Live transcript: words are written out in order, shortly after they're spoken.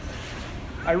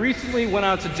I recently went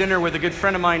out to dinner with a good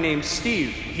friend of mine named Steve.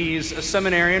 He's a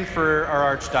seminarian for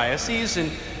our archdiocese,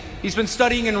 and he's been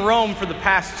studying in Rome for the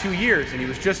past 2 years, and he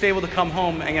was just able to come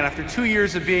home again after 2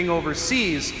 years of being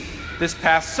overseas this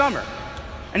past summer.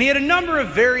 And he had a number of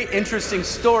very interesting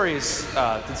stories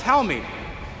to tell me.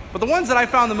 But the ones that I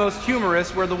found the most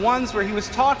humorous were the ones where he was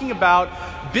talking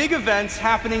about big events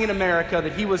happening in America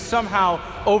that he was somehow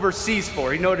overseas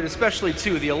for. He noted especially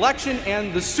two, the election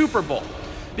and the Super Bowl.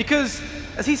 Because,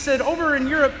 as he said, over in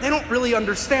Europe, they don't really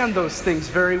understand those things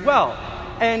very well.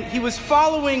 And he was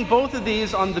following both of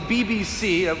these on the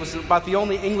BBC. That was about the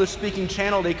only English-speaking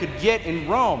channel they could get in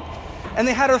Rome. And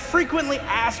they had a frequently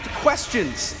asked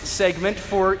questions segment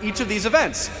for each of these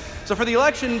events. So for the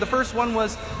election, the first one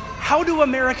was, how do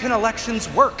American elections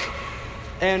work?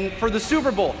 And for the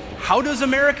Super Bowl, how does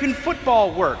American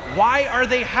football work? Why are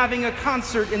they having a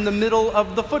concert in the middle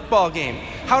of the football game?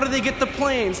 How do they get the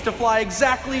planes to fly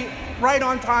exactly right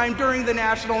on time during the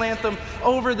national anthem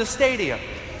over the stadium?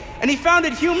 And he found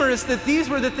it humorous that these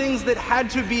were the things that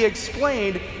had to be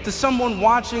explained to someone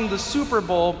watching the Super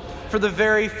Bowl for the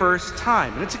very first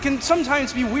time. And it can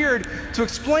sometimes be weird to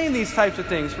explain these types of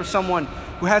things for someone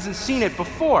who hasn't seen it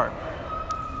before.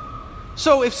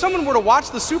 So if someone were to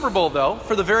watch the Super Bowl, though,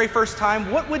 for the very first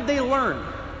time, what would they learn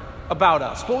about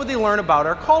us? What would they learn about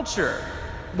our culture?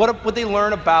 What would they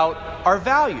learn about our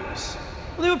values?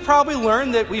 Well, they would probably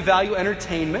learn that we value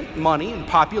entertainment, money, and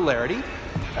popularity.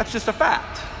 That's just a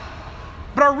fact.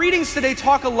 But our readings today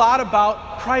talk a lot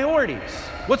about priorities,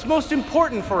 what's most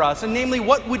important for us, and namely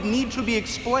what would need to be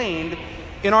explained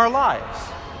in our lives.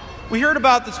 We heard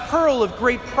about this pearl of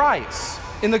great price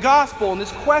in the gospel, and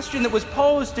this question that was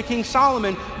posed to King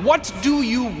Solomon: what do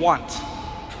you want?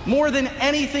 More than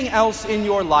anything else in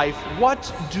your life,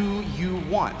 what do you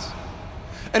want?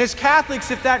 And as Catholics,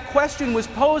 if that question was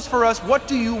posed for us, what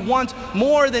do you want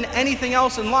more than anything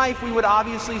else in life, we would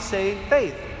obviously say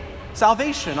faith,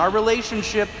 salvation, our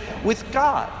relationship with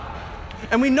God.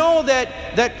 And we know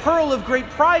that that pearl of great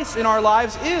price in our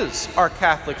lives is our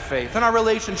Catholic faith and our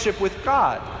relationship with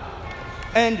God.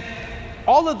 And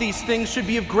all of these things should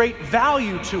be of great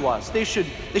value to us. They should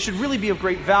really be of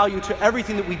great value to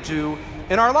everything that we do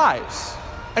in our lives.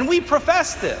 And we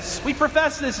profess this. We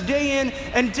profess this day in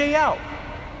and day out.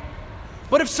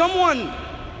 But if someone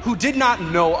who did not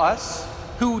know us,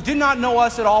 who did not know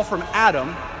us at all from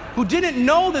Adam, who didn't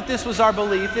know that this was our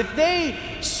belief, if they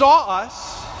saw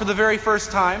us for the very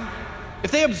first time,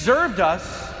 if they observed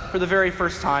us for the very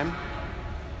first time,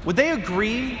 would they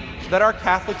agree that our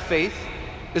Catholic faith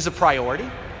is a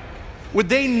priority? Would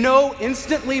they know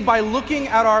instantly by looking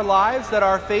at our lives that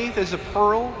our faith is a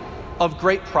pearl of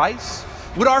great price?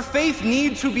 Would our faith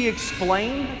need to be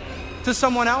explained to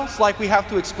someone else, like we have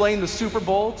to explain the Super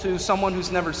Bowl to someone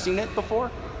who's never seen it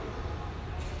before?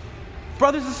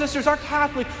 Brothers and sisters, our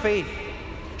Catholic faith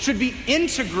should be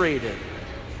integrated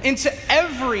into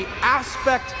every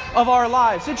aspect of our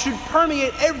lives. It should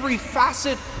permeate every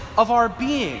facet of our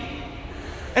being.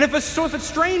 And if a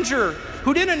stranger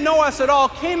who didn't know us at all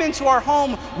came into our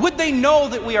home, would they know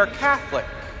that we are Catholic?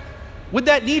 Would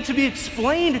that need to be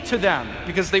explained to them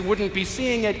because they wouldn't be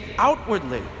seeing it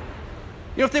outwardly?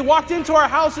 You know, if they walked into our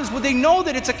houses, would they know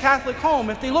that it's a Catholic home?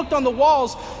 If they looked on the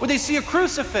walls, would they see a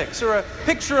crucifix or a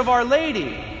picture of Our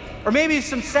Lady? Or maybe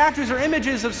some statues or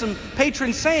images of some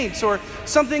patron saints or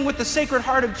something with the Sacred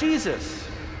Heart of Jesus?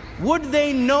 Would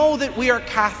they know that we are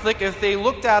Catholic if they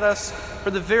looked at us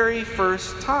for the very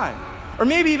first time? Or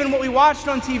maybe even what we watched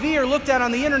on TV or looked at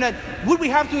on the internet, would we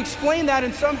have to explain that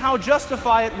and somehow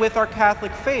justify it with our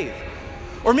Catholic faith?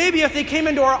 Or maybe if they came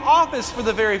into our office for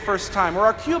the very first time or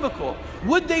our cubicle,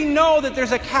 would they know that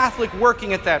there's a Catholic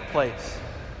working at that place?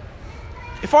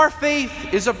 If our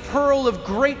faith is a pearl of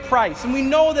great price, and we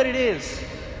know that it is,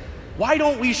 why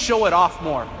don't we show it off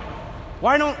more?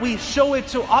 Why don't we show it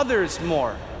to others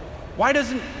more? Why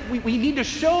doesn't we need to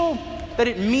show that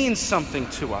it means something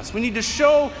to us? We need to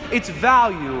show its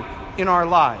value in our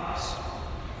lives.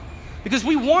 Because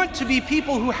we want to be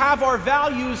people who have our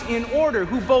values in order,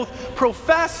 who both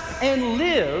profess and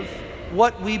live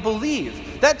what we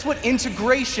believe. That's what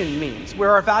integration means, where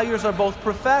our values are both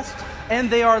professed and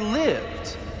they are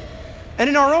lived. And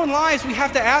in our own lives, we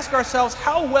have to ask ourselves,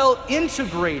 how well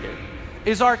integrated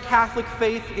is our Catholic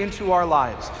faith into our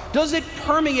lives? Does it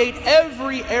permeate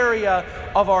every area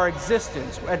of our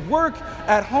existence, at work,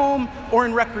 at home, or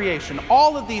in recreation?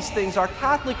 All of these things, our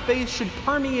Catholic faith should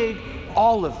permeate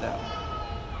all of them.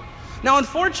 Now,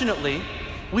 unfortunately,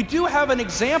 we do have an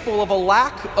example of a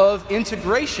lack of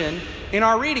integration in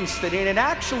our readings today, and it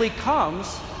actually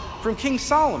comes from King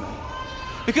Solomon.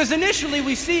 Because initially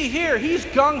we see here, he's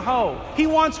gung-ho. He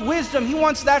wants wisdom. He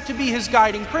wants that to be his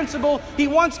guiding principle. He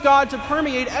wants God to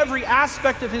permeate every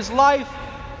aspect of his life.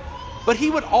 But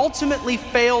he would ultimately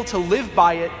fail to live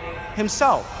by it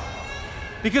himself.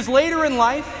 Because later in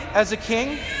life, as a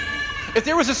king, if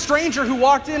there was a stranger who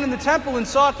walked in the temple and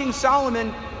saw King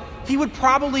Solomon, he would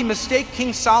probably mistake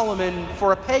King Solomon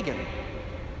for a pagan.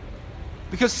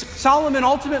 Because Solomon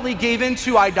ultimately gave in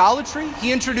to idolatry.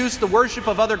 He introduced the worship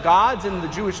of other gods in the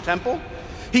Jewish temple.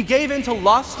 He gave in to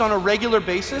lust on a regular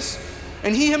basis.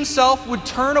 And he himself would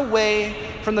turn away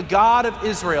from the God of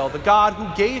Israel, the God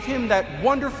who gave him that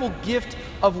wonderful gift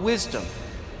of wisdom.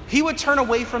 He would turn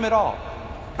away from it all.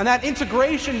 And that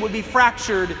integration would be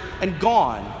fractured and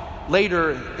gone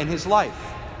later in his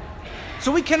life.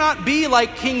 So we cannot be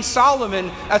like King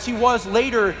Solomon as he was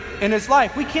later in his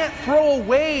life. We can't throw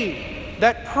away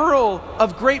that pearl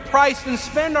of great price and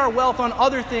spend our wealth on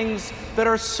other things that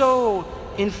are so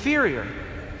inferior.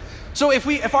 So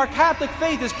if our Catholic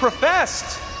faith is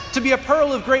professed to be a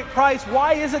pearl of great price,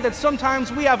 why is it that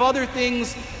sometimes we have other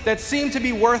things that seem to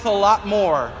be worth a lot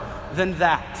more than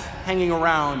that hanging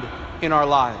around in our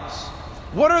lives?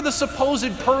 What are the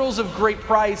supposed pearls of great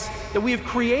price that we have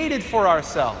created for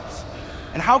ourselves?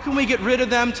 And how can we get rid of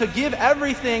them to give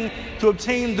everything to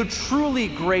obtain the truly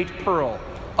great pearl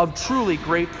of truly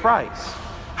great price?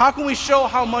 How can we show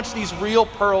how much these real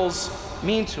pearls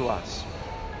mean to us?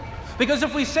 Because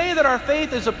if we say that our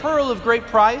faith is a pearl of great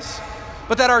price,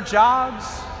 but that our jobs,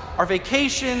 our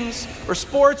vacations, or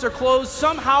sports or clothes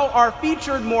somehow are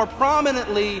featured more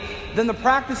prominently than the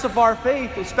practice of our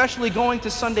faith, especially going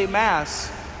to Sunday Mass,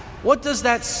 what does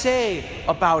that say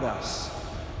about us?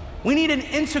 We need an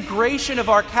integration of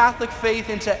our Catholic faith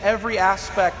into every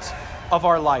aspect of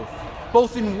our life,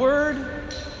 both in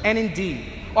word and in deed.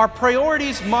 Our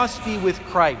priorities must be with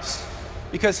Christ,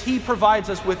 because he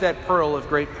provides us with that pearl of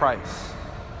great price.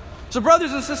 So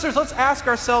brothers and sisters, let's ask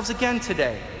ourselves again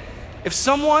today, if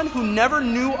someone who never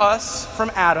knew us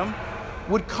from Adam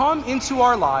would come into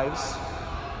our lives,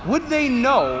 would they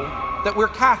know that we're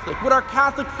Catholic? Would our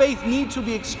Catholic faith need to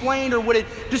be explained, or would it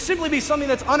just simply be something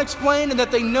that's unexplained and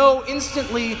that they know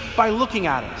instantly by looking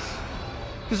at us?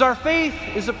 Because our faith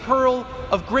is a pearl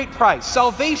of great price.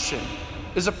 Salvation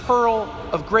is a pearl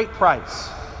of great price.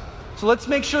 So let's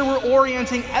make sure we're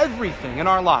orienting everything in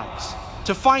our lives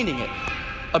to finding it,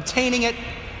 obtaining it,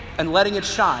 and letting it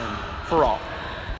shine for all.